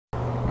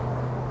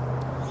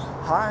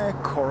Hi,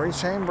 Corey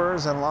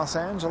Chambers in Los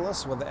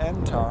Angeles with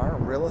NTAR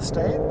Real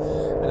Estate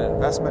and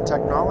Investment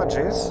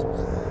Technologies.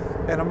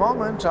 In a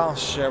moment, I'll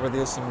share with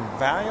you some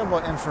valuable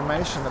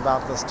information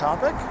about this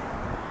topic.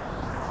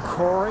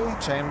 Corey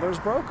Chambers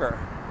Broker.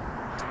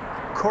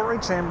 Corey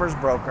Chambers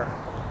Broker.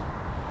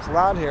 It's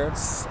loud here.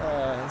 This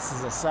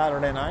is a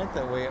Saturday night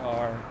that we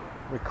are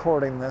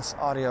recording this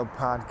audio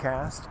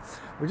podcast.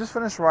 We just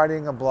finished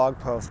writing a blog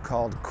post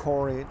called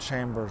Corey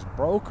Chambers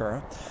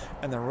Broker,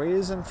 and the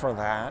reason for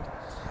that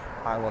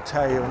I will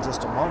tell you in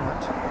just a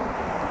moment.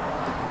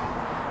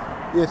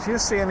 If you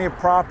see any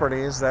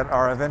properties that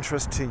are of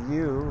interest to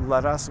you,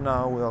 let us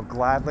know. We'll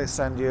gladly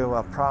send you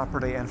a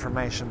property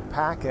information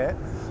packet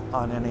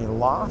on any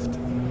loft,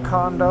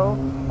 condo,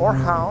 or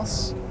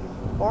house,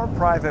 or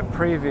private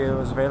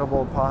preview is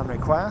available upon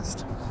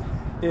request.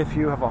 If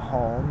you have a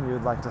home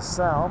you'd like to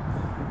sell,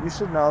 you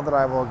should know that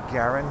I will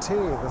guarantee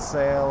the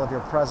sale of your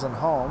present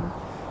home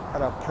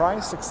at a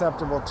price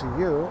acceptable to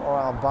you, or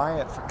I'll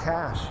buy it for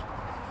cash.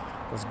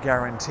 This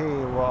guarantee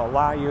will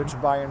allow you to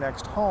buy your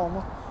next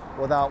home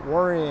without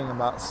worrying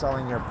about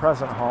selling your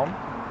present home.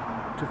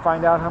 To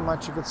find out how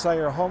much you could sell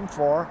your home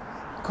for,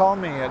 call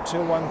me at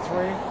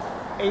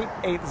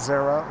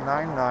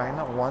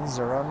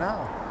 213-880-9910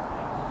 now.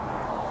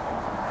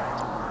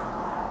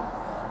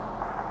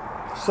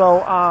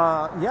 So,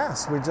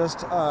 yes, we just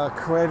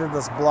created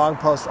this blog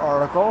post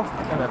article,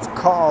 and it's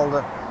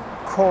called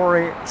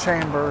Corey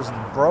Chambers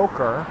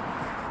Broker,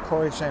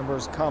 Corey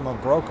Chambers,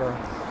 broker,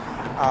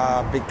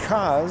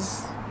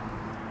 because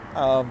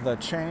of the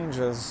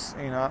changes,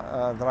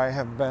 that I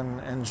have been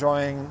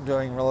enjoying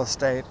doing real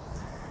estate,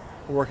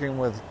 working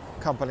with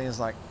companies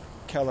like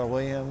Keller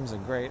Williams, a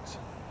great,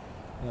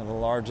 the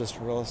largest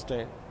real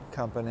estate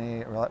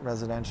company,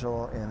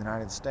 residential in the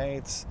United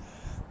States,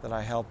 that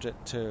I helped it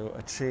to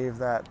achieve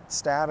that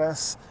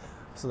status.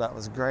 So that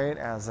was great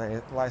as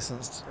a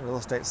licensed real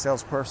estate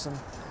salesperson.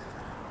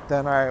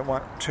 Then I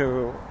went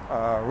to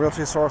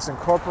Realty Source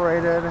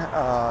Incorporated,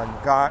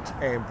 got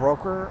a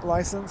broker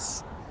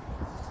license,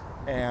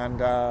 and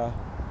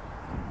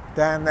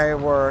then they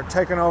were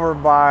taken over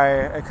by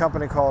a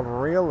company called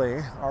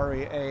Reali,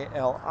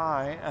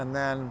 R-E-A-L-I, and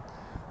then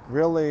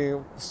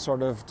Reali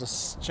sort of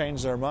just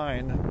changed their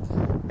mind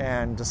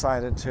and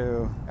decided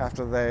to,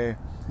 after they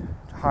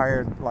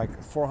hired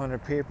like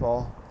 400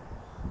 people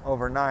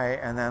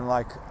overnight, and then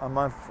like a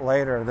month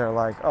later they're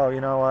like, oh,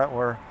 you know what,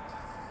 we're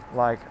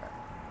like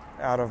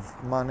out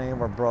of money,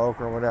 we're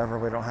broke or whatever,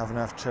 we don't have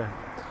enough to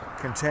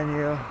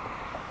continue.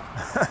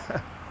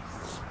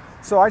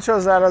 So I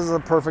chose that as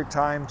the perfect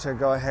time to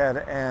go ahead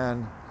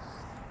and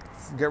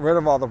get rid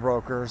of all the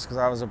brokers, because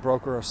I was a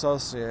broker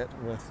associate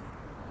with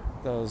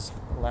those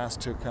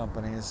last two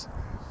companies.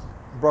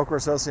 Broker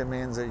associate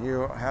means that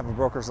you have a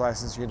broker's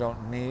license. You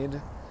don't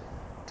need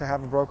to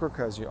have a broker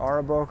because you are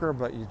a broker,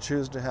 but you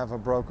choose to have a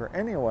broker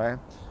anyway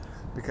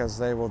because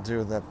they will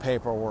do the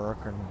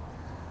paperwork and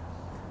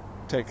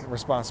take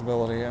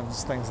responsibility and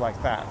things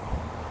like that.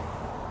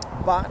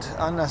 But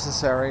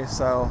unnecessary,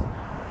 so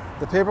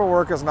the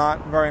paperwork is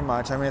not very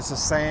much. I mean, it's the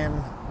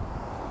same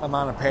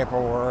amount of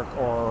paperwork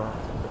or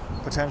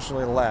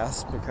potentially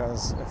less,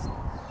 because if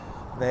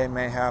they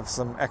may have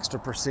some extra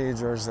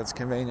procedures that's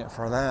convenient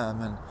for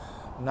them and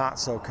not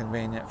so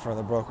convenient for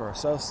the broker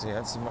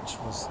associates, which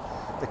was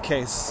the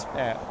case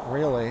at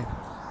Reali.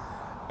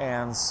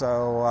 And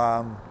so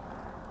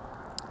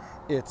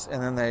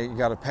and then you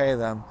got to pay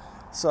them.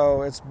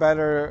 So it's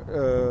better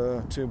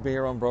to be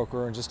your own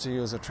broker and just to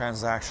use a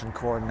transaction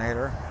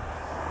coordinator.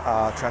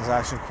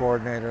 Transaction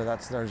coordinator,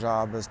 that's their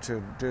job, is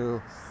to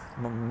do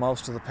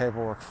most of the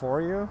paperwork for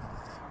you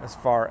as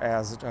far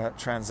as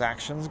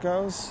transactions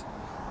goes.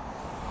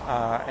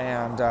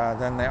 And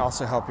then they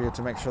also help you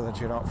to make sure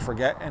that you don't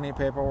forget any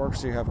paperwork,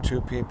 so you have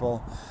two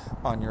people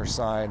on your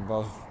side,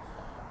 both,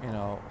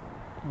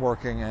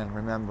 working and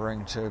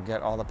remembering to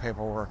get all the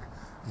paperwork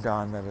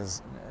done that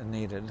is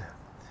needed,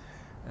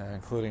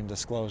 including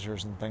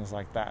disclosures and things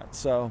like that.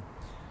 So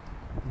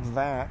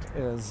that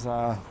is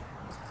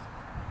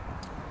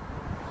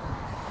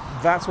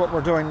that's what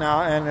we're doing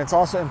now, and it's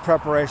also in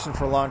preparation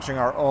for launching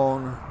our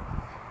own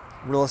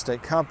real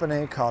estate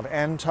company called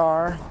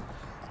NTAR.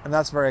 And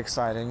that's very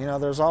exciting.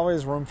 There's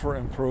always room for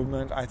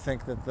improvement. I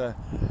think that the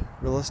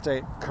real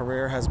estate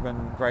career has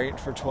been great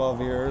for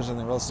 12 years, and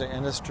the real estate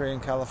industry in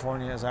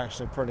California is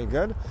actually pretty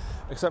good,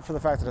 except for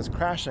the fact that it's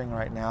crashing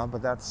right now.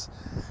 But that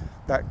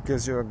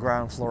gives you a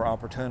ground floor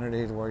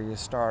opportunity to where you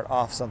start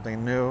off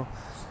something new,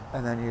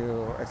 and then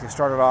if you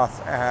started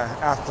off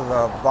after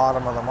the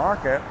bottom of the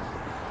market,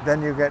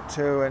 then you get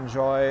to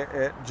enjoy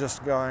it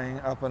just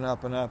going up and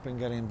up and up and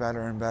getting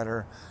better and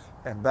better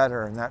and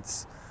better. And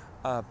that's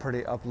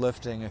pretty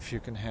uplifting if you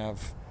can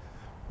have,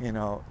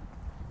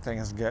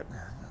 things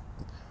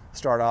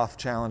start off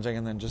challenging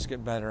and then just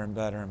get better and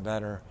better and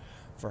better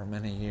for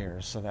many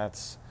years. So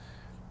that's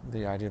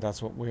the idea.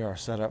 That's what we are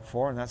set up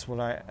for, and that's what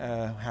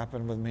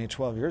happened with me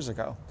 12 years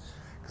ago,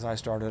 because I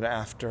started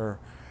after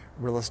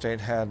real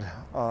estate had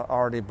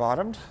already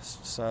bottomed.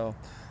 So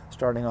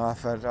starting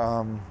off at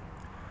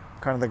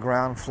kind of the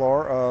ground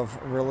floor of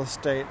real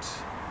estate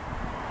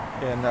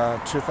in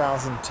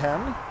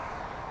 2010.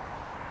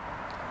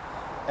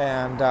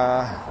 And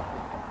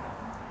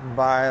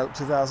by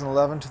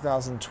 2011,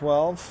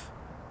 2012,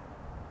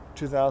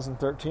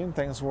 2013,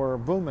 things were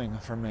booming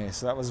for me.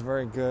 So that was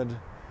very good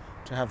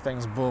to have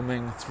things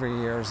booming 3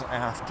 years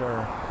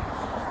after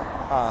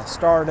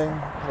starting.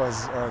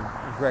 Was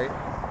a great.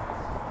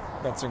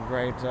 That's a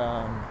great,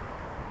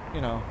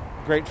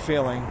 great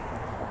feeling.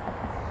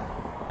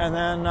 And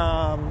then,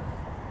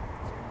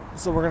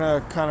 so we're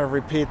going to kind of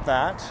repeat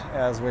that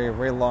as we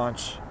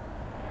relaunch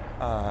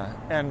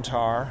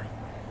NTAR,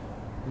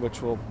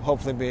 which will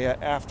hopefully be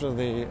after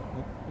the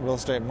real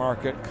estate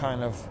market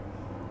kind of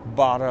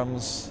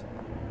bottoms.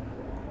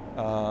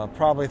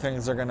 Probably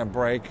things are going to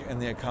break in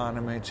the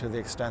economy to the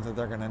extent that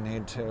they're going to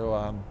need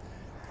to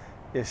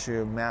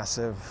issue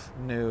massive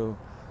new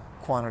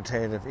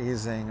quantitative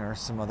easing or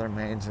some other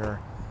major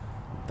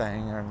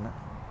thing. And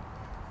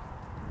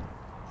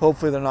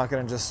hopefully they're not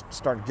going to just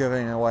start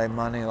giving away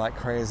money like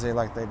crazy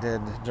like they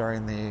did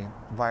during the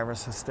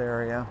virus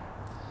hysteria,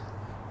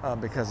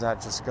 because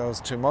that just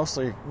goes to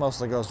mostly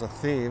goes to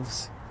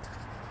thieves,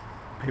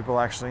 people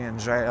actually in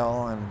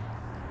jail, and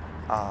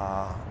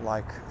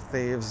like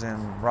thieves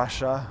in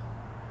Russia.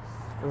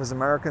 It was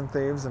American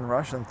thieves and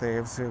Russian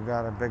thieves who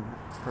got a big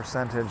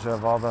percentage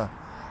of all the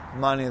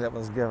money that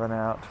was given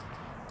out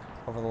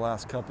over the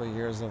last couple of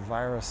years of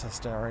virus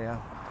hysteria.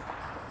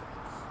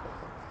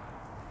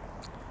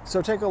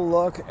 So take a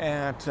look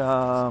at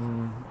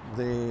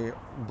the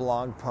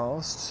blog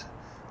post.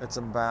 It's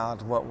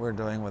about what we're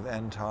doing with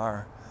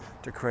NTAR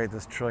to create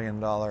this $1 trillion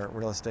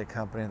real estate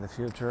company in the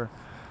future,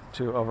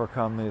 to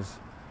overcome these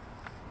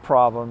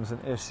problems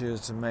and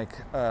issues,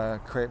 to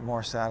create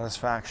more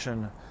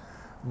satisfaction,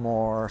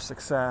 more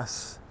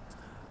success,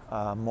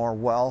 more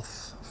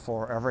wealth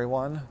for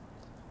everyone,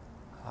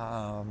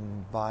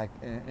 by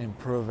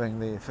improving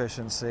the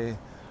efficiency,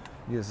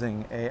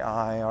 using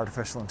AI,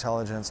 artificial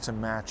intelligence, to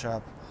match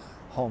up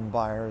home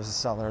buyers,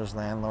 sellers,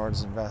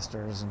 landlords,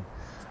 investors, and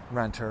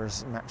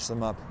renters, match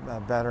them up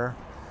better,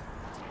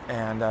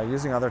 and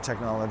using other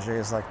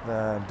technologies like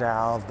the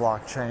DAO,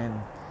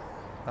 blockchain,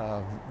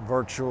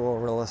 virtual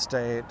real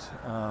estate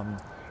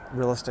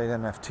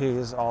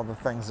NFTs, all the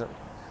things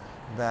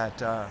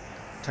that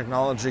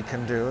technology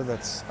can do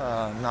that's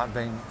not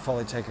being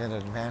fully taken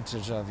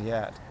advantage of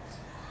yet.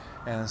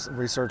 And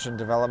research and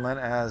development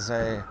as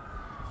a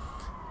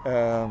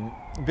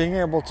being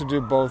able to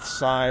do both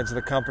sides.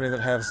 The company that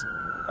has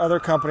other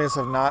companies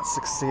have not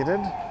succeeded.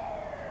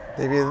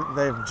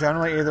 They've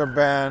generally either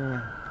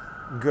been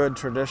good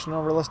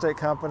traditional real estate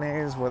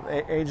companies with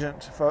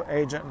agent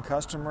and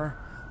customer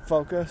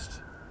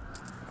focused,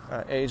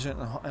 agent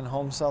and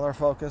home seller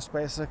focused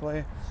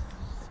basically,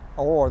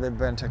 or they've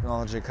been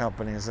technology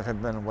companies that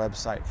have been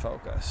website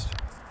focused.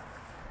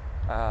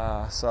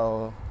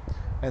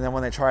 And then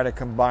when they try to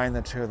combine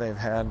the two, they've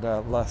had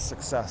less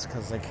success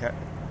because they can't,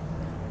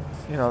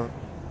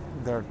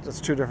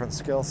 it's two different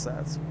skill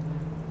sets.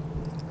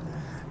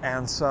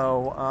 And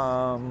so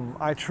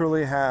I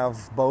truly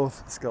have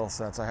both skill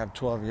sets. I have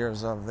 12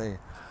 years of the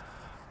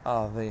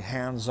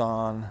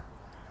hands-on,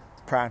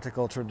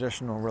 practical,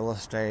 traditional real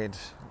estate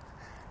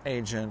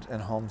agent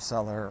and home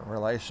seller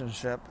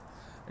relationship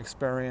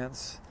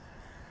experience.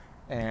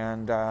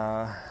 And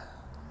I've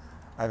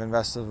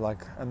invested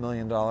like $1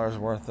 million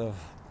worth of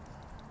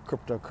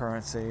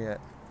cryptocurrency at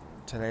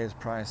today's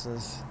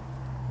prices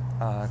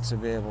to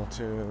be able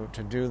to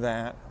do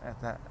that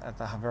at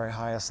the very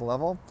highest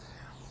level.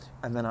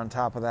 And then on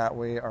top of that,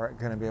 we are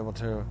going to be able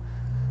to,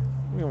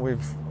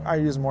 I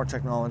use more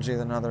technology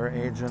than other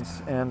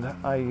agents, and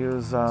I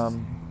use, I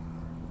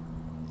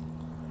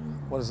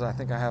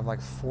think I have like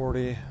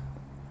 40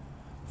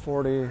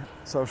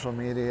 social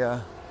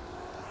media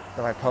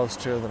that I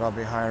post to, that I'll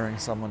be hiring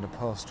someone to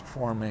post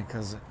for me,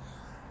 because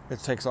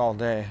it takes all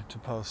day to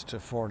post to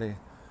 40,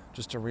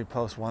 just to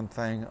repost one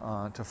thing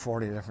to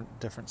 40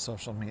 different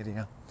social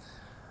media.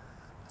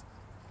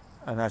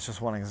 And that's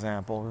just one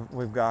example.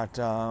 We've got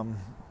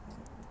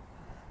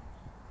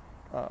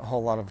a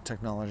whole lot of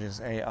technologies,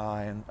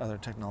 AI and other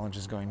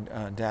technologies going,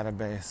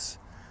 database,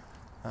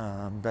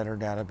 better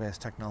database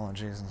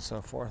technologies and so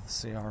forth,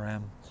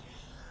 CRM.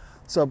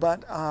 So,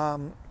 but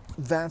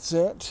that's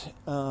it.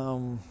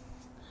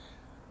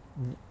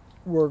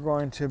 We're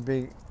going to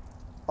be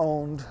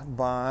owned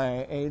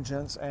by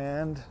agents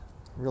and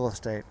real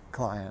estate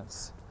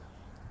clients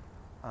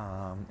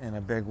in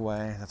a big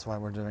way. That's why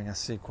we're doing a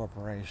C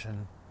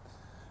corporation.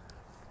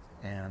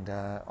 And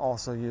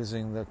also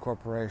using the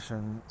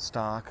corporation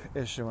stock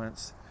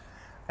issuance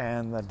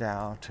and the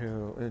DAO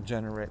to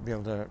be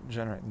able to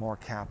generate more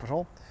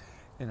capital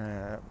in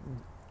a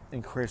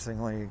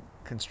increasingly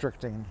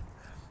constricting,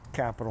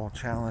 capital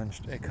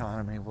challenged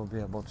economy. We'll be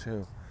able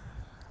to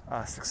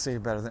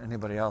succeed better than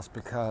anybody else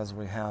because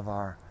we have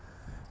our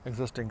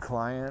existing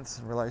clients,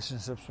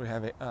 relationships. We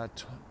have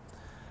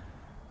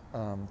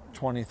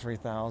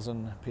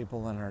 23,000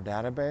 people in our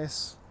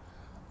database,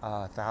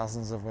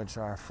 thousands of which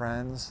are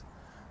friends.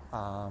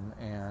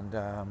 And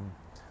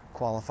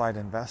qualified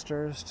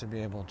investors to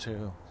be able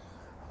to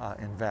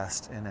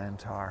invest in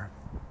Entar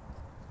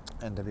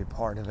and to be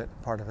part of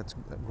its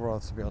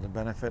growth, to be able to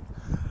benefit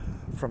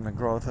from the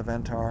growth of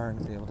Entar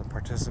and be able to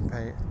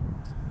participate.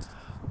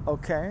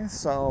 Okay,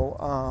 so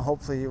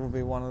hopefully you will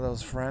be one of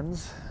those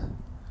friends.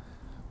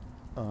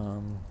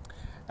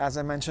 As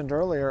I mentioned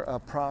earlier, a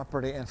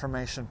property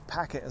information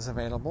packet is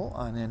available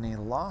on any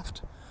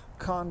loft,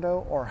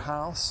 condo, or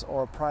house,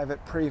 or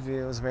private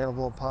preview is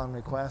available upon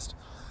request.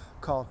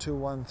 Call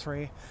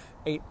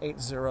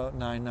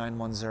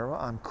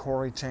 213-880-9910. I'm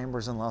Corey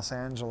Chambers in Los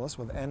Angeles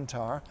with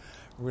Entar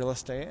Real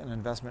Estate and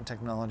Investment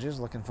Technologies.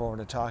 Looking forward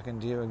to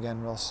talking to you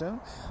again real soon.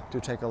 Do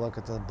take a look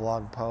at the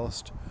blog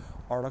post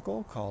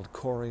article called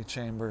Corey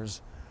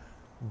Chambers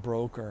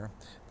Broker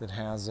that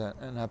has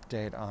an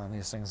update on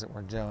these things that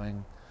we're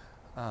doing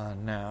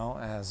now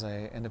as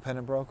an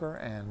independent broker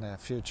and a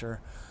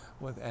future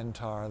with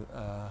Entar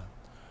 $1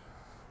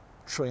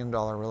 trillion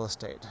real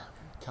estate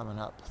coming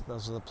up.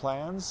 Those are the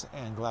plans,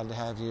 and glad to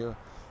have you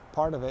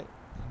part of it.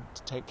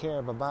 Take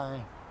care.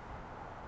 Bye-bye.